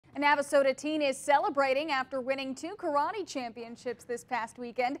A Navasota teen is celebrating after winning 2 karate championships this past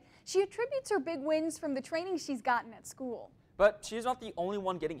weekend. She attributes her big wins from the training she's gotten at school. But she's not the only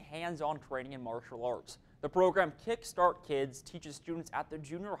one getting hands-on training in martial arts. The program Kickstart Kids teaches students at the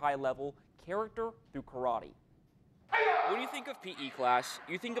junior high level character through karate. When you think of PE class,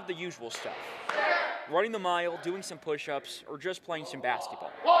 you think of the usual stuff. Running the mile, doing some push-ups, or just playing some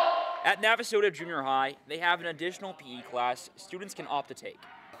basketball. At Navasota Junior High, they have an additional PE class students can opt to take.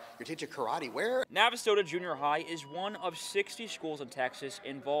 You're teaching karate where? Navasota Junior High is one of 60 schools in Texas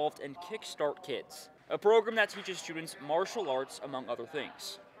involved in Kickstart Kids, a program that teaches students martial arts, among other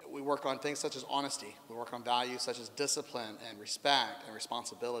things. We work on things such as honesty. We work on values such as discipline and respect and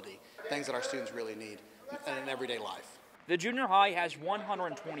responsibility, things that our students really need in everyday life. The junior high has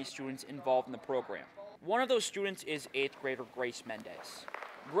 120 students involved in the program. One of those students is 8th grader Grace Mendez.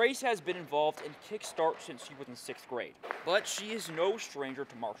 Grace has been involved in Kickstart since she was in 6th grade, but she is no stranger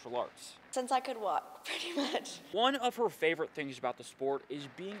to martial arts. Since I could walk, pretty much. One of her favorite things about the sport is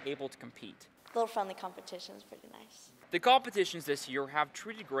being able to compete. Little friendly competitions, pretty nice. The competitions this year have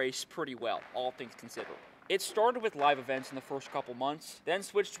treated Grace pretty well, all things considered. It started with live events in the first couple months, then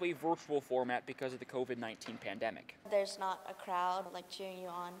switched to a virtual format because of the COVID-19 pandemic. There's not a crowd like cheering you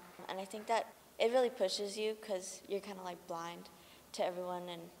on, and I think that it really pushes you because you're kind of like blind to everyone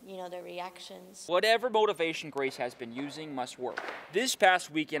and you know their reactions. Whatever motivation Grace has been using must work. This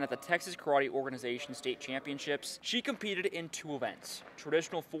past weekend at the Texas Karate Organization State Championships, she competed in 2 events,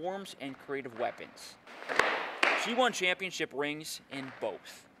 traditional forms and creative weapons. She won championship rings in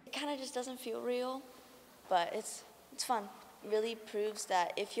both. It kind of just doesn't feel real, but it's fun. It really proves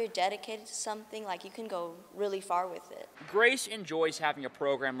that if you're dedicated to something, like you can go really far with it. Grace enjoys having a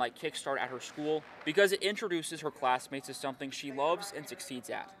program like Kickstart at her school because it introduces her classmates to something she loves and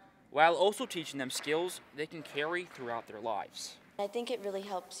succeeds at, while also teaching them skills they can carry throughout their lives. I think it really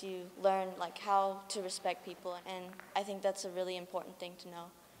helps you learn like how to respect people, and I think that's a really important thing to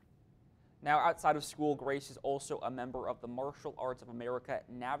know. Now, outside of school, Grace is also a member of the Martial Arts of America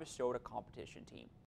Navasota competition team.